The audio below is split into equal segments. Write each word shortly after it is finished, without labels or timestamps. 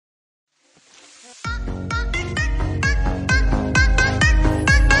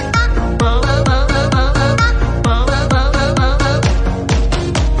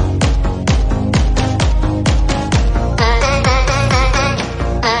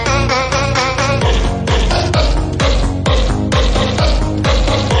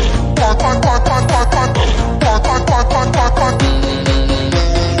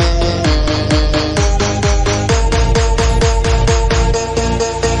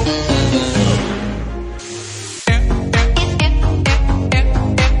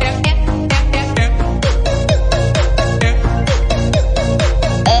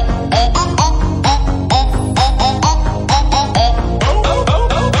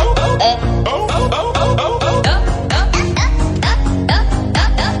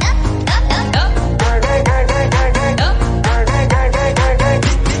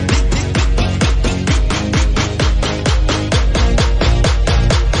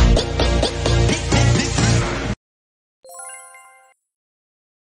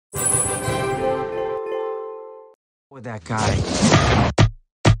with that guy.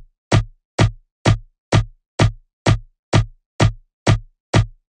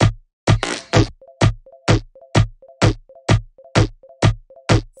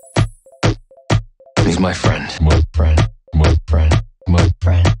 He's my friend. My friend. My friend. My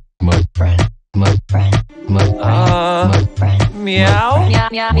friend. My friend. My friend. My friend. My friend. Meow. Meow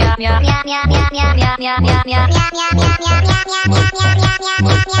meow meow meow meow meow meow meow meow meow meow meow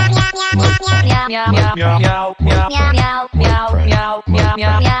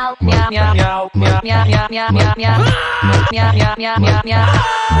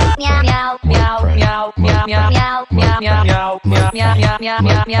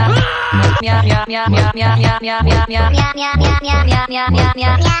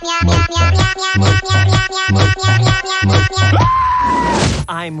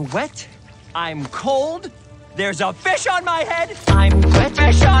I'm wet, I'm cold, there's a fish on my head. I'm wet,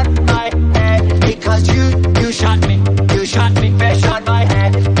 fish on my head. Because you shot me, fish on my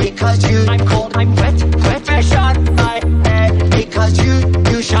head. Because I'm cold, I'm wet, fish on my head. Because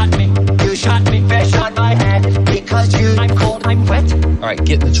you shot me, fish on my head. Because I'm cold, I'm wet. Alright,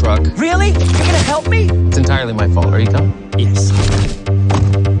 get in the truck. Really? You're gonna help me? It's entirely my fault. Are you coming? Yes.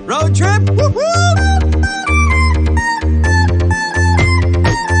 Road trip? Woo-hoo!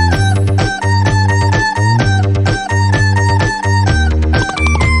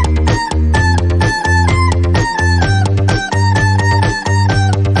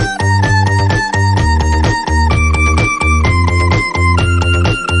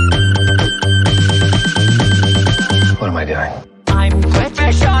 What am I doing? I'm wet,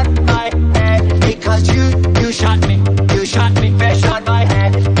 fish on my head. Because you shot me, fish on my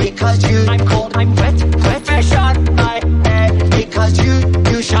head. Because I'm cold, I'm wet, fish on my head. Because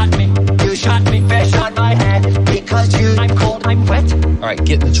you shot me, fish on my head. Because I'm cold, I'm wet. Alright,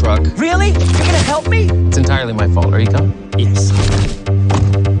 get in the truck. Really? You're gonna help me? It's entirely my fault. Are you coming? Yes.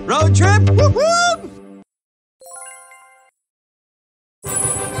 Road trip? Woo-hoo!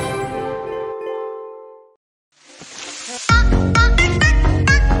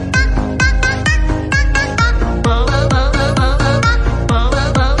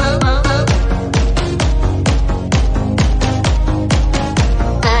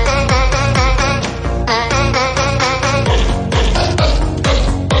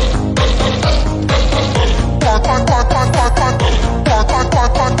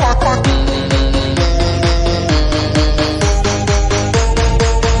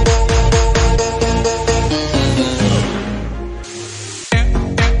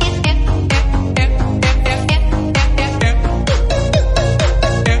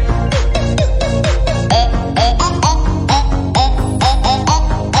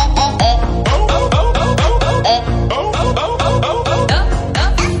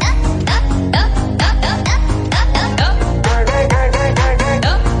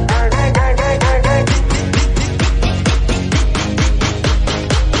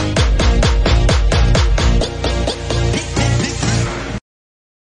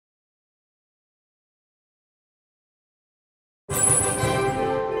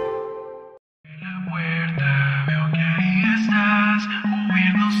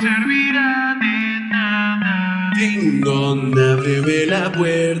 Ding dong, ábreme la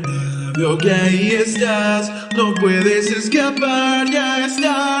puerta, veo que ahí estás, no puedes escapar, ya es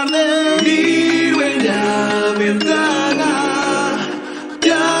tarde. Miro en la ventana,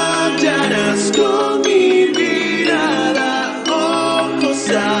 ya hallarás con mi mirada, ojos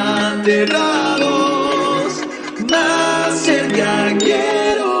cerrados, más cerca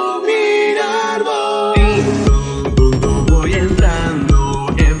quiero mirar vos. Ding dong, voy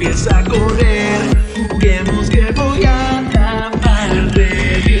entrando, empieza a correr.